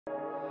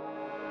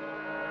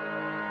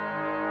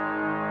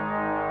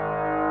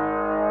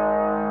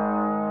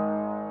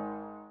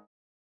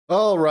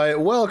Alright,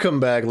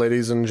 welcome back,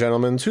 ladies and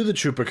gentlemen, to the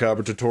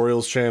Chupacabra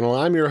Tutorials channel.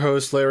 I'm your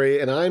host,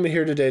 Larry, and I'm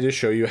here today to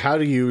show you how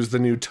to use the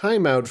new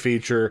Timeout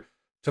feature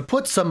to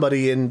put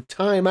somebody in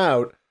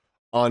timeout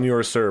on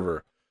your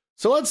server.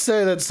 So let's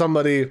say that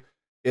somebody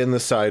in the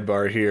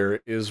sidebar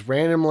here is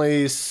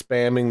randomly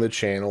spamming the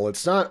channel.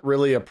 It's not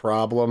really a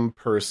problem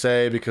per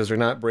se because they're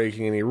not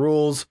breaking any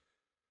rules,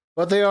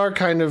 but they are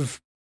kind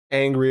of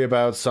angry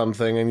about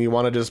something and you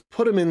want to just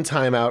put them in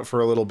timeout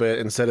for a little bit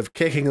instead of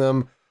kicking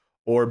them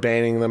or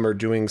banning them or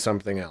doing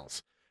something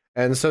else.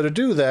 And so to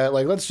do that,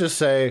 like, let's just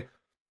say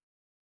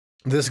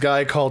this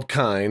guy called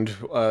Kind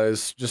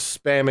is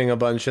just spamming a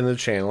bunch in the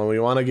channel and we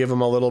want to give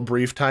them a little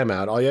brief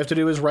timeout. All you have to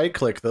do is right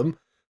click them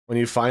when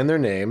you find their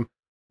name,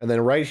 and then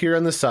right here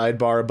on the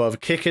sidebar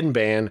above kick and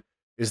ban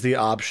is the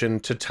option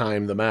to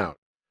time them out.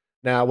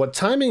 Now what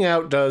timing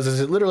out does is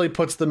it literally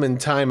puts them in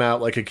timeout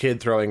like a kid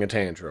throwing a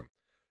tantrum.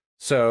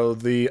 So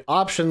the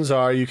options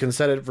are you can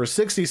set it for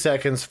 60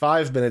 seconds,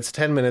 5 minutes,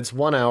 10 minutes,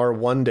 1 hour,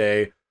 1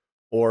 day,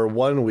 or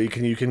 1 week,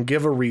 and you can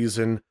give a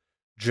reason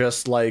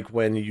just like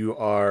when you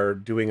are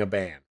doing a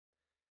ban.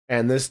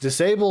 And this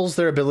disables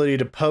their ability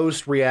to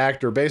post,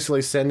 react, or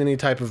basically send any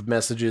type of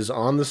messages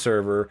on the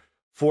server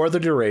for the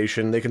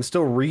duration. They can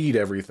still read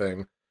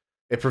everything.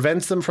 It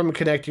prevents them from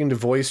connecting to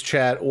voice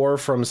chat or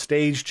from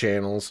stage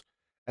channels,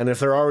 and if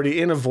they're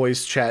already in a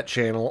voice chat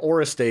channel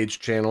or a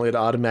stage channel, it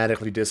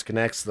automatically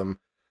disconnects them,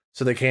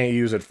 so they can't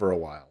use it for a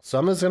while. So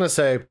I'm just going to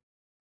say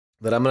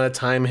that I'm going to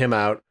time him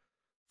out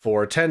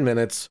for 10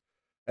 minutes,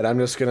 and I'm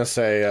just going to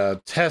say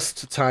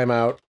test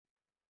timeout.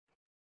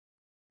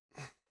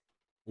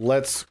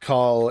 Let's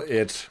call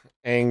it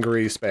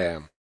angry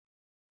spam.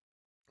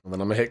 And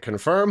then I'm going to hit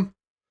confirm.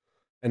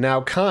 And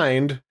now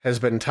Kind has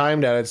been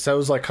timed out. It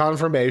shows like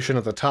confirmation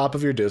at the top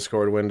of your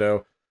Discord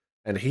window,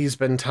 and he's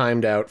been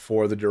timed out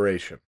for the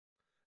duration.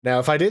 Now,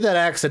 if I did that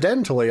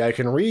accidentally, I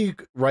can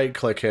right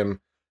click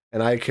him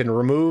and I can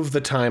remove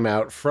the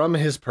timeout from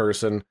his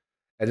person,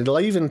 and it'll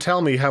even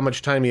tell me how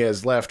much time he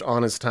has left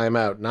on his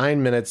timeout,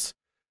 9 minutes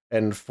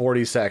and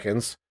 40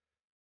 seconds.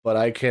 But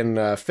I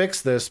can fix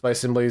this by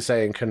simply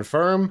saying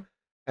confirm,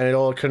 and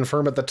it'll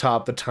confirm at the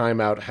top the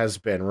timeout has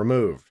been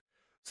removed.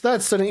 So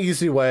that's an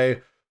easy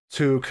way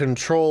to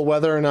control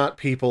whether or not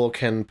people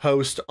can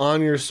post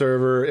on your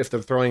server. If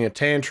they're throwing a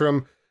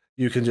tantrum,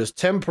 you can just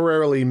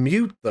temporarily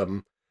mute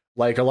them,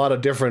 like a lot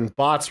of different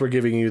bots were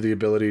giving you the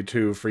ability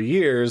to for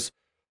years.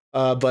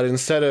 But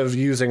instead of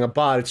using a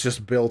bot, it's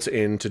just built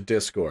into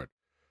Discord.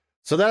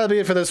 So that'll be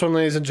it for this one,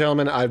 ladies and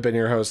gentlemen. I've been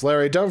your host,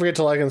 Larry. Don't forget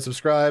to like and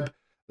subscribe.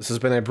 This has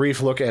been a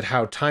brief look at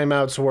how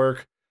timeouts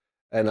work,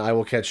 and I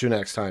will catch you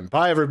next time.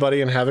 Bye,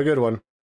 everybody, and have a good one.